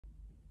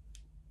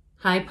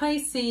Hi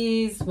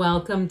Pisces,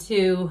 welcome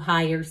to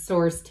Higher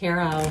Source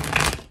Tarot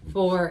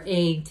for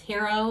a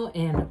tarot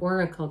and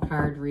oracle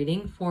card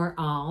reading for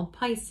all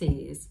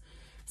Pisces.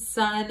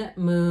 Sun,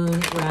 Moon,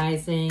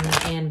 Rising,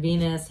 and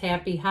Venus.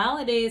 Happy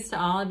holidays to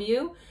all of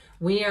you.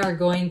 We are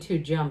going to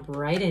jump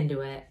right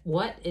into it.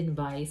 What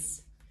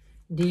advice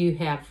do you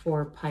have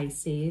for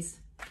Pisces?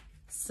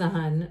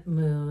 Sun,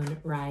 Moon,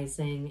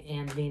 Rising,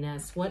 and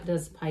Venus. What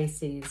does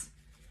Pisces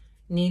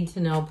need to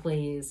know,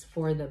 please,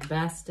 for the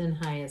best and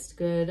highest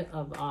good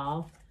of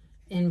all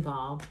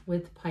involved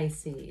with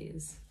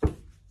Pisces?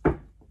 If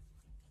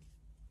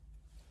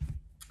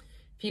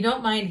you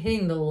don't mind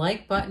hitting the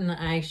like button,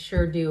 I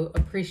sure do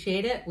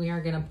appreciate it. We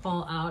are going to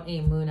pull out a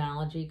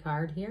Moonology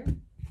card here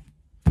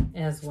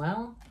as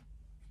well.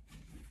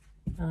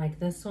 I like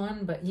this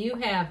one, but you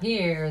have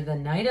here the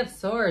Knight of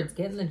Swords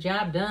getting the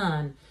job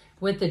done,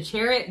 with the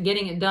Chariot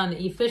getting it done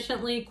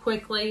efficiently,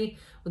 quickly.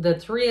 With the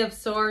Three of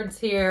Swords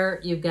here,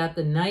 you've got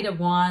the Knight of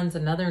Wands,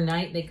 another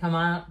knight. They come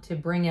out to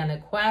bring in a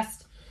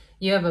quest.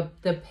 You have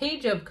the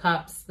Page of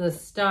Cups, the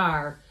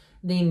Star,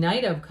 the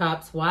Knight of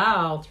Cups.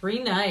 Wow,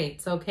 3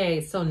 knights.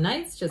 Okay, so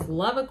knights just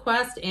love a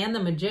quest, and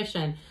the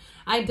Magician.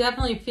 I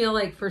definitely feel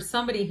like for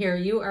somebody here,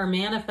 you are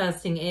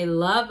manifesting a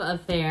love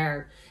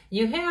affair.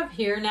 You have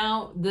here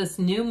now this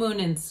new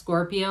moon in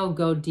Scorpio,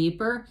 go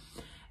deeper.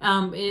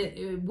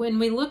 When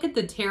we look at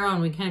the tarot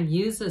and we kind of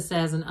use this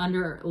as an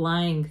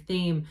underlying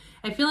theme,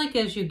 I feel like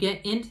as you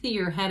get into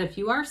your head, if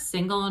you are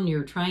single and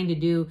you're trying to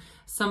do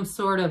some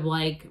sort of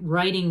like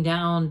writing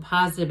down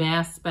positive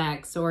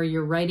aspects, or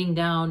you're writing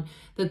down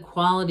the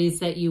qualities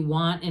that you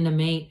want in a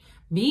mate,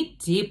 be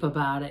deep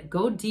about it.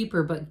 Go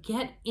deeper, but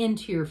get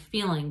into your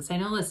feelings. I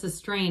know this is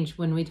strange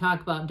when we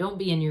talk about don't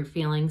be in your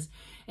feelings.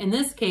 In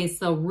this case,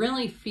 though,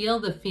 really feel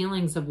the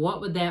feelings of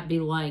what would that be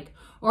like.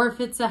 Or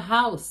if it's a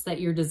house that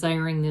you're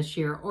desiring this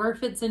year, or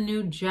if it's a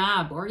new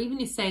job, or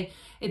even you say,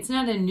 it's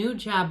not a new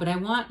job, but I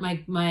want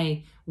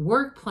my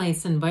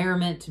workplace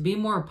environment to be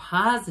more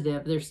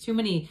positive. There's too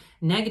many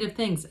negative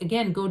things.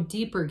 Again, go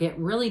deeper, get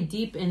really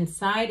deep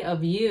inside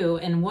of you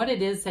and what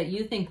it is that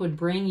you think would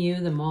bring you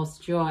the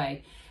most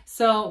joy.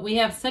 So we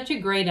have such a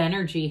great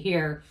energy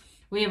here.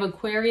 We have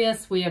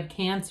Aquarius, we have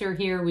Cancer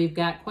here. We've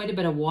got quite a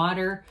bit of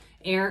water,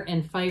 air,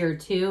 and fire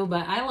too,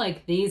 but I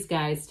like these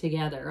guys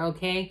together,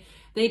 okay?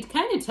 They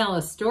kind of tell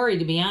a story,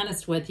 to be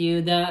honest with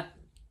you. The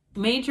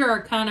major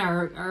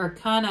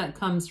arcana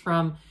comes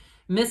from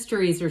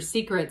mysteries or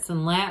secrets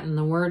in Latin,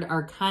 the word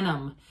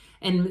arcanum.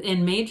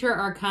 And major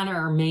arcana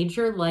are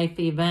major life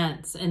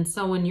events. And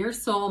so when your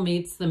soul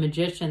meets the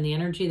Magician, the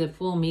energy of the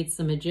Fool meets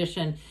the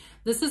Magician,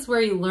 this is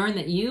where you learn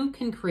that you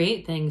can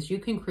create things. You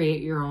can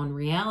create your own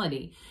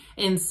reality.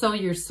 And so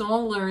your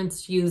soul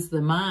learns to use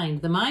the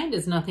mind. The mind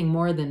is nothing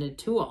more than a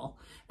tool.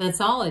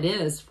 That's all it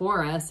is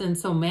for us. And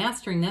so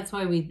mastering, that's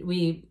why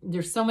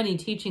there's so many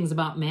teachings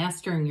about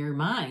mastering your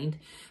mind,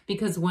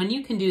 because when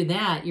you can do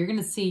that, you're going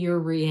to see your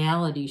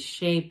reality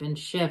shape and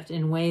shift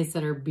in ways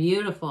that are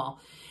beautiful.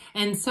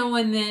 And so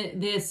when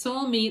the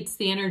soul meets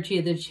the energy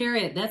of the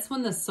Chariot, that's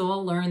when the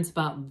soul learns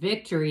about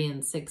victory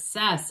and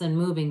success and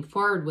moving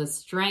forward with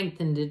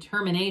strength and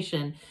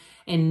determination,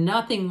 and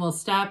nothing will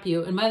stop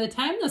you. And by the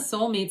time the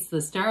soul meets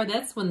the Star,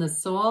 that's when the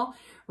soul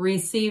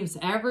receives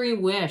every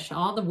wish,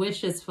 all the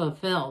wishes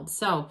fulfilled.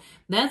 So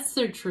that's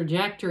the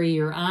trajectory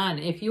you're on.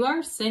 If you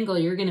are single,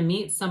 you're going to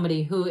meet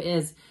somebody who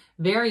is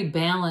very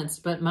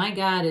balanced, but my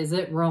God, is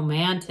it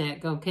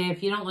romantic, okay?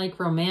 If you don't like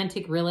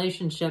romantic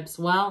relationships,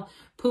 well,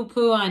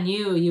 poo-poo on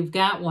you. You've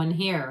got one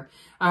here,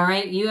 all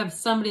right? You have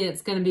somebody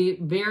that's going to be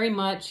very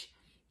much,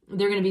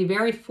 they're going to be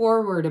very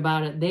forward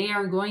about it. They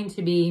are going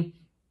to be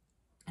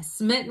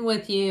smitten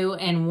with you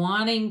and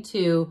wanting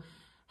to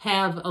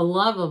have a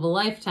love of a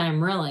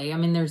lifetime, really. I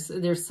mean,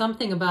 there's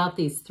something about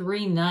these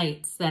 3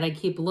 knights that I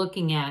keep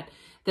looking at,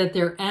 that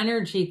their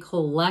energy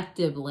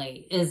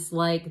collectively is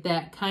like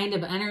that kind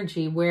of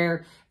energy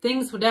where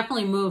things will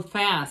definitely move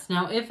fast.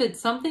 Now, if it's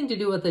something to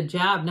do with a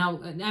job, now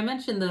I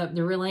mentioned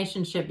the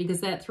relationship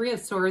because that 3 of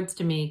Swords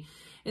to me,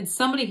 it's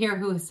somebody here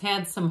who has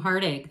had some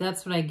heartache.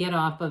 That's what I get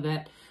off of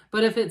it.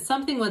 But if it's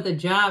something with a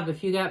job,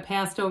 if you got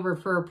passed over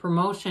for a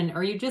promotion,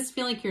 or you just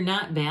feel like you're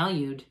not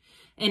valued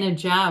in a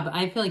job,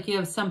 I feel like you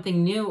have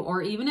something new.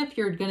 Or even if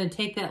you're going to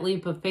take that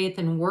leap of faith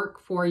and work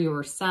for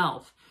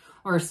yourself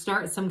or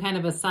start some kind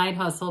of a side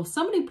hustle, if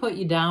somebody put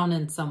you down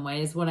in some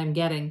ways, what I'm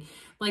getting,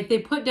 like they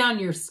put down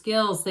your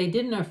skills, they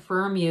didn't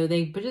affirm you,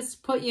 they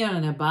just put you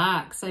in a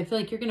box. I feel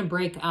like you're going to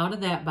break out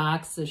of that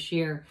box this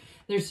year.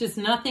 There's just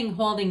nothing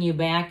holding you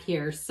back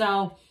here.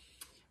 So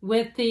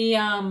with the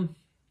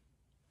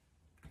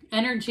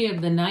energy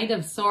of the Knight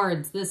of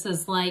Swords, this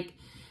is like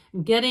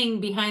getting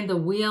behind the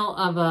wheel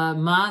of a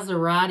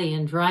Maserati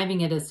and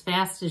driving it as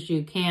fast as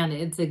you can.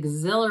 It's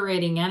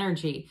exhilarating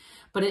energy,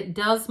 but it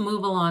does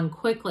move along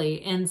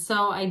quickly. And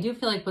so I do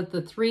feel like with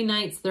the 3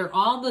 knights, they're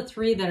all the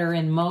 3 that are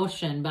in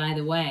motion, by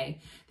the way.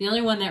 The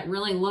only one that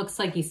really looks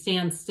like he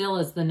stands still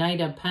is the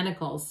Knight of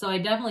Pentacles. So I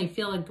definitely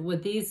feel like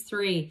with these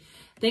 3,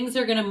 things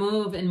are going to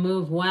move and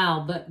move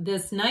well. But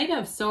this Knight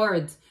of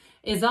Swords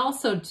is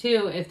also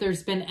too, if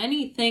there's been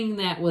anything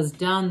that was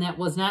done that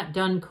was not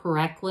done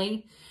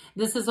correctly,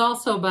 this is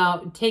also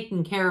about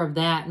taking care of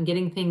that and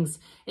getting things,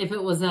 if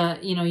it was a,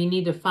 you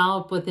need to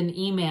follow up with an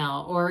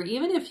email, or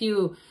even if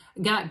you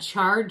got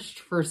charged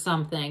for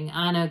something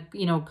on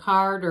a,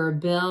 card or a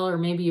bill, or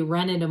maybe you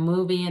rented a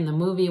movie and the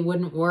movie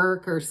wouldn't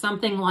work or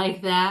something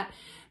like that.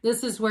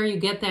 This is where you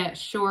get that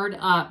shored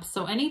up.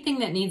 So anything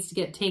that needs to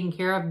get taken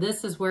care of,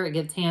 this is where it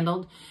gets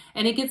handled.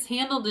 And it gets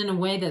handled in a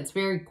way that's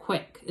very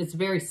quick. It's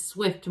very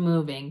swift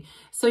moving.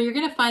 So you're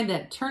going to find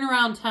that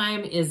turnaround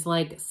time is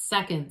like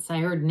seconds. I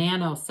heard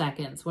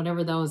nanoseconds,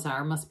 whatever those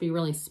are. Must be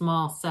really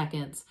small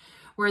seconds,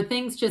 where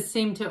things just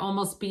seem to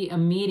almost be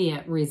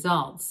immediate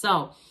results.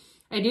 So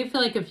I do feel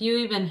like if you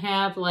even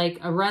have like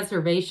a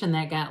reservation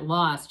that got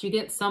lost, you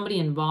get somebody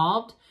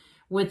involved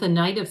with a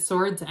Knight of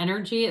Swords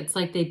energy. It's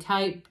like they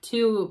type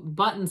 2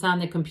 buttons on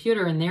the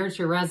computer and there's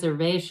your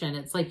reservation.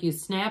 It's like you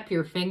snap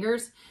your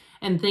fingers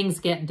and things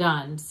get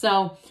done.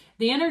 So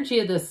the energy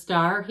of the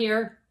star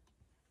here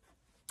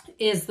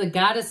is the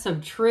goddess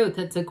of truth.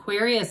 It's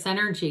Aquarius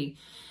energy.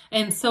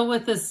 And so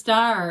with the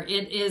star,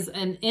 it is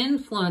an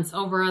influence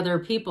over other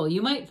people.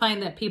 You might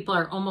find that people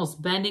are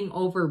almost bending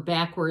over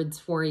backwards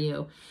for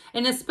you.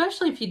 And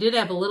especially if you did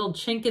have a little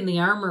chink in the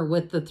armor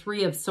with the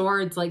 3 of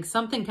Swords, like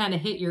something kind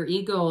of hit your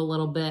ego a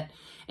little bit.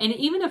 And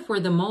even if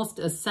we're the most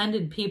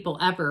ascended people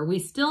ever, we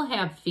still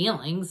have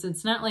feelings.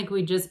 It's not like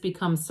we just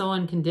become so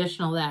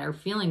unconditional that our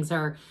feelings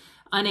are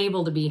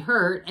unable to be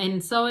hurt.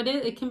 And so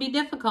it can be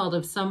difficult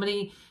if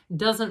somebody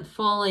doesn't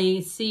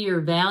fully see your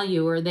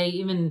value, or they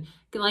even,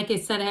 like I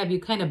said, have you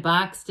kind of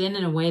boxed in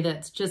a way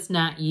that's just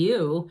not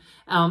you.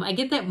 I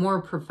get that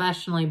more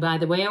professionally, by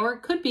the way, or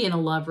it could be in a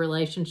love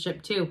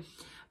relationship too.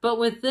 But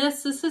with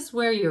this is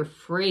where you're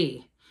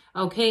free.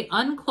 Okay,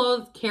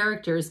 unclothed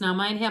characters. Now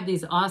mine have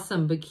these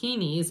awesome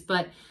bikinis,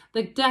 but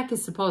the deck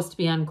is supposed to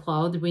be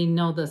unclothed. We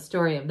know the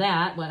story of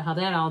that, how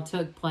that all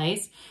took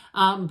place.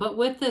 But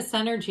with this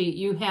energy,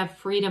 you have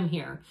freedom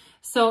here.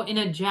 So in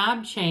a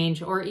job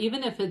change, or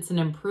even if it's an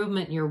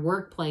improvement in your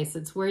workplace,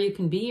 it's where you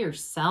can be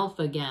yourself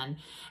again.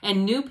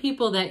 And new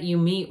people that you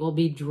meet will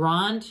be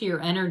drawn to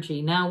your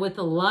energy. Now with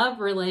a love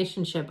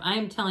relationship, I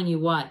am telling you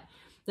what,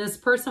 this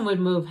person would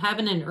move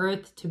heaven and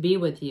earth to be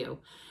with you.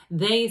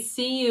 They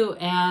see you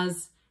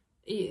as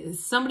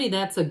somebody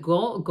that's a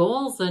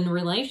goals in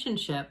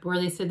relationship, where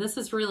they say, this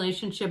is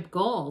relationship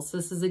goals.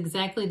 This is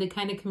exactly the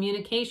kind of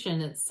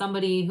communication. It's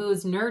somebody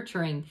who's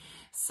nurturing,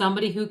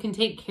 somebody who can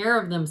take care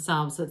of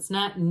themselves. It's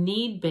not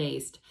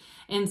need-based.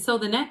 And so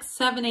the next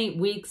 7-8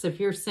 weeks, if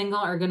you're single,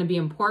 are going to be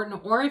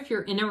important, or if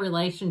you're in a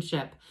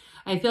relationship,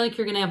 I feel like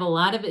you're going to have a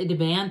lot of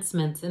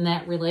advancements in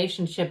that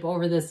relationship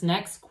over this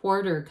next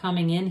quarter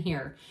coming in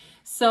here.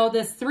 So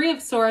this 3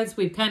 of Swords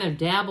we've kind of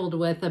dabbled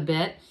with a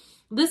bit.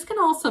 This can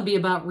also be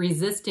about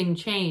resisting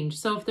change.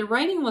 So if the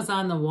writing was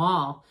on the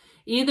wall,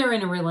 either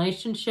in a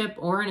relationship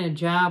or in a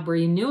job where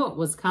you knew it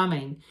was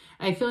coming,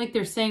 I feel like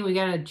they're saying we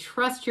got to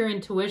trust your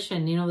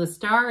intuition. The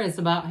star is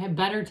about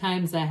better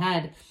times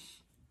ahead.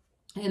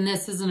 And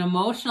this is an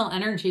emotional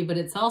energy, but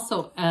it's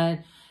also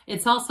an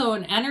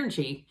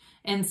energy.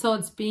 And so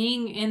it's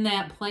being in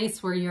that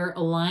place where you're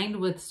aligned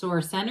with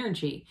source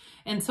energy.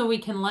 And so we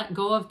can let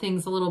go of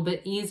things a little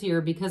bit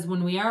easier, because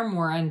when we are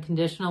more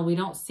unconditional, we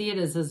don't see it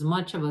as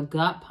much of a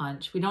gut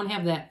punch. We don't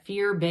have that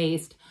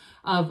fear-based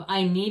of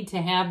I need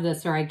to have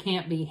this or I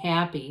can't be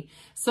happy.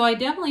 So I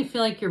definitely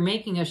feel like you're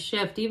making a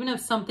shift, even if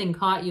something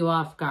caught you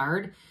off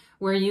guard,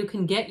 where you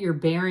can get your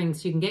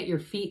bearings, you can get your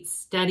feet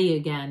steady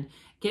again,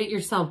 get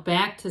yourself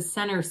back to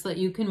center so that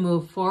you can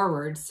move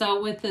forward.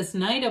 So with this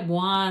Knight of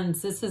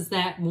Wands, this is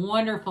that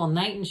wonderful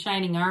knight in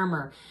shining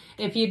armor.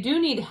 If you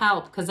do need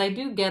help, because I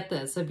do get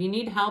this, if you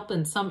need help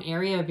in some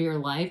area of your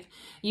life,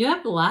 you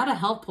have a lot of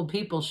helpful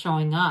people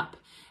showing up.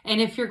 And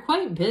if you're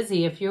quite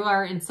busy, if you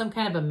are in some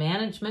kind of a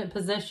management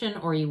position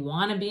or you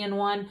want to be in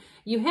one,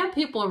 you have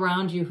people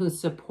around you who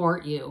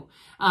support you.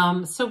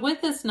 So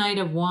with this Knight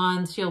of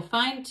Wands, you'll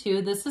find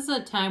too, this is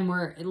a time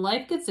where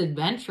life gets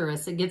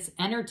adventurous, it gets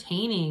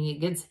entertaining,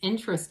 it gets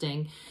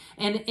interesting.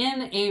 And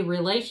in a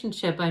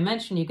relationship, I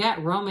mentioned you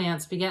got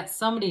romance, but you got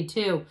somebody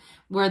too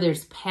where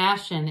there's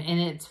passion and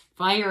it's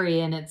fiery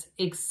and it's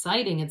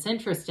exciting, it's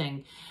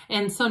interesting.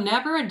 And so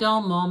never a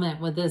dull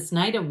moment with this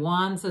Knight of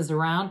Wands is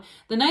around.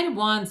 The Knight of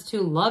Wands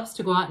too loves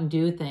to go out and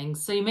do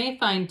things. So you may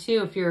find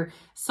too, if you're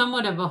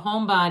somewhat of a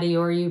homebody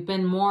or you've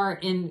been more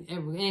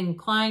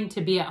inclined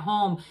to be at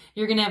home,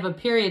 you're going to have a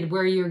period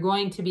where you're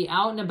going to be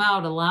out and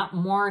about a lot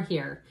more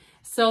here.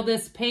 So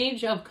this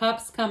Page of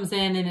Cups comes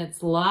in and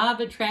it's law of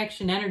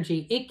attraction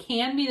energy. It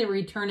can be the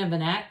return of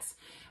an ex,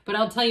 but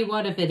I'll tell you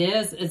what, if it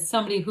is, it's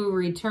somebody who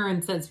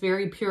returns that's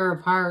very pure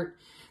of heart.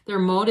 Their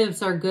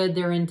motives are good.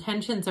 Their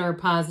intentions are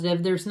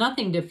positive. There's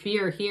nothing to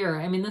fear here.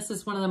 I mean, this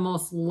is one of the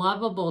most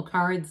lovable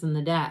cards in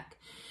the deck.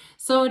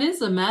 So it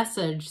is a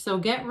message. So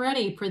get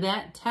ready for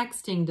that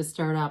texting to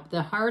start up.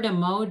 The heart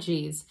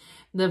emojis,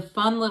 the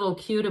fun little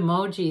cute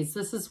emojis.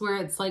 This is where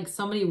it's like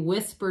somebody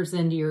whispers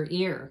into your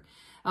ear.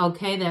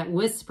 Okay, that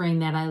whispering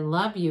that I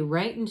love you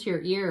right into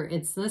your ear.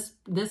 It's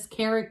this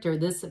character,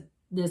 this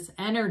this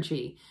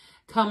energy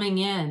coming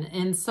in.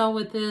 And so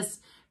with this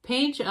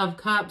Page of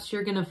Cups,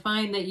 you're going to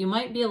find that you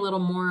might be a little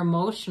more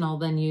emotional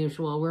than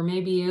usual, where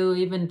maybe you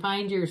even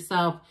find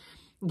yourself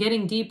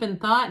getting deep in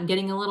thought and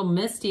getting a little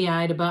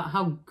misty-eyed about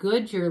how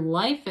good your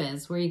life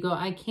is, where you go,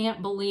 I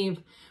can't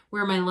believe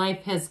where my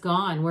life has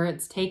gone, where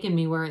it's taken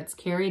me, where it's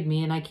carried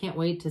me, and I can't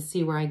wait to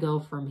see where I go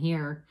from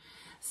here.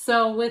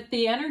 So with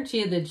the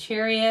energy of the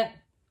Chariot,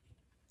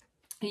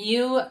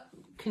 you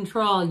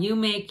control, you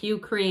make, you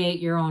create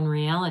your own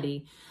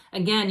reality.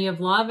 Again, you have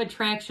law of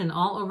attraction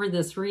all over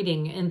this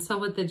reading. And so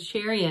with the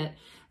Chariot,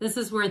 this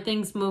is where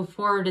things move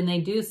forward, and they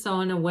do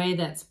so in a way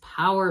that's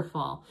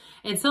powerful.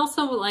 It's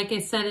also, like I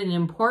said, an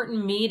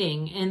important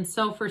meeting. And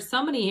so for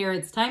somebody here,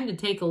 it's time to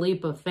take a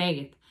leap of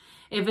faith.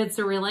 If it's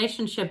a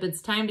relationship,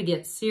 it's time to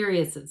get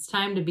serious. It's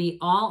time to be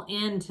all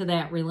into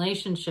that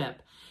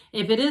relationship.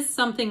 If it is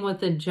something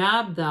with a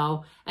job,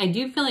 though, I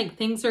do feel like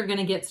things are going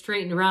to get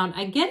straightened around.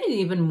 I get it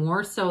even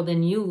more so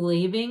than you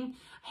leaving,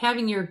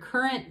 having your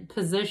current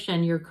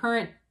position, your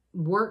current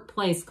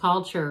workplace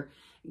culture,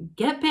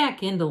 get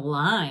back into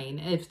line.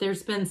 If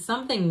there's been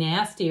something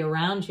nasty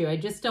around you, I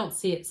just don't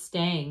see it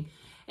staying.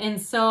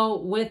 And so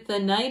with the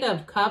Knight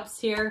of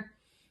Cups here,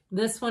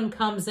 this one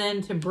comes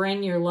in to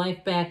bring your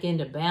life back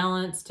into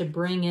balance, to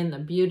bring in the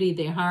beauty,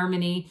 the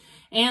harmony,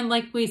 and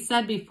like we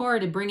said before,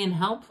 to bring in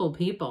helpful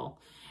people.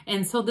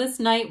 And so this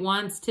Knight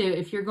wants to,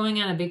 if you're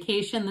going on a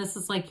vacation, this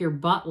is like your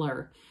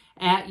butler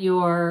at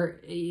your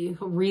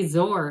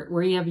resort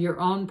where you have your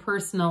own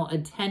personal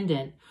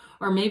attendant.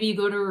 Or maybe you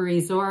go to a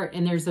resort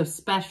and there's a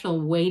special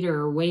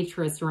waiter or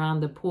waitress around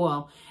the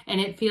pool, and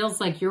it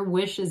feels like your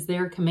wish is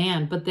their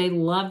command, but they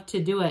love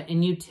to do it,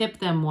 and you tip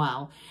them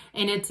well.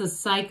 And it's a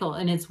cycle,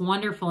 and it's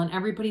wonderful, and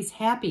everybody's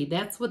happy.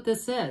 That's what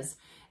this is.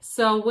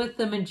 So with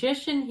the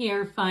Magician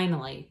here,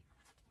 finally,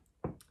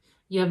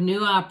 you have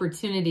new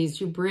opportunities.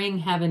 You bring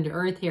heaven to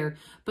earth here,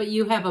 but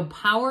you have a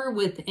power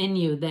within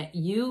you that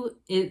you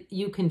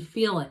can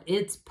feel it.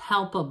 It's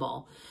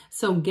palpable.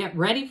 So get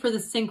ready for the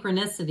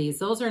synchronicities.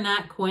 Those are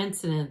not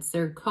coincidence.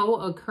 They're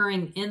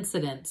co-occurring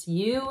incidents.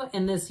 You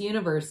and this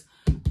universe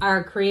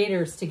are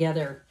creators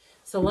together.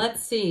 So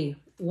let's see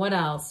what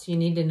else you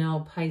need to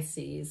know,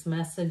 Pisces.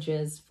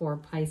 Messages for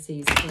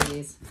Pisces,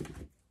 please.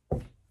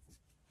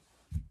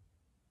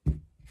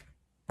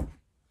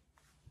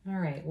 All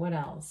right, what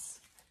else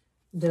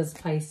does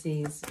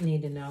Pisces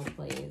need to know,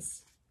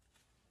 please?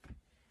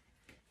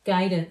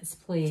 Guidance,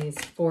 please,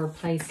 for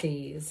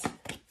Pisces.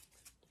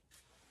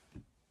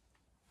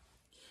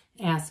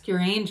 Ask your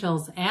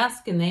angels.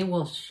 Ask and they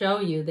will show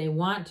you. They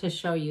want to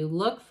show you.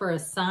 Look for a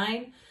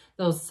sign.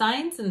 Those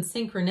signs and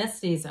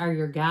synchronicities are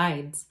your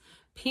guides.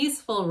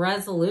 Peaceful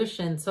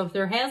resolution. So if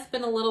there has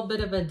been a little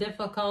bit of a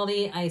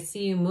difficulty, I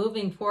see you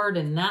moving forward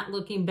and not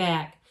looking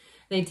back.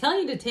 They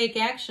tell you to take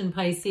action,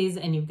 Pisces,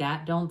 and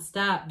don't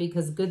stop,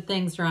 because good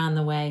things are on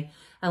the way.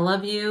 I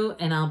love you,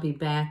 and I'll be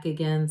back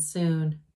again soon.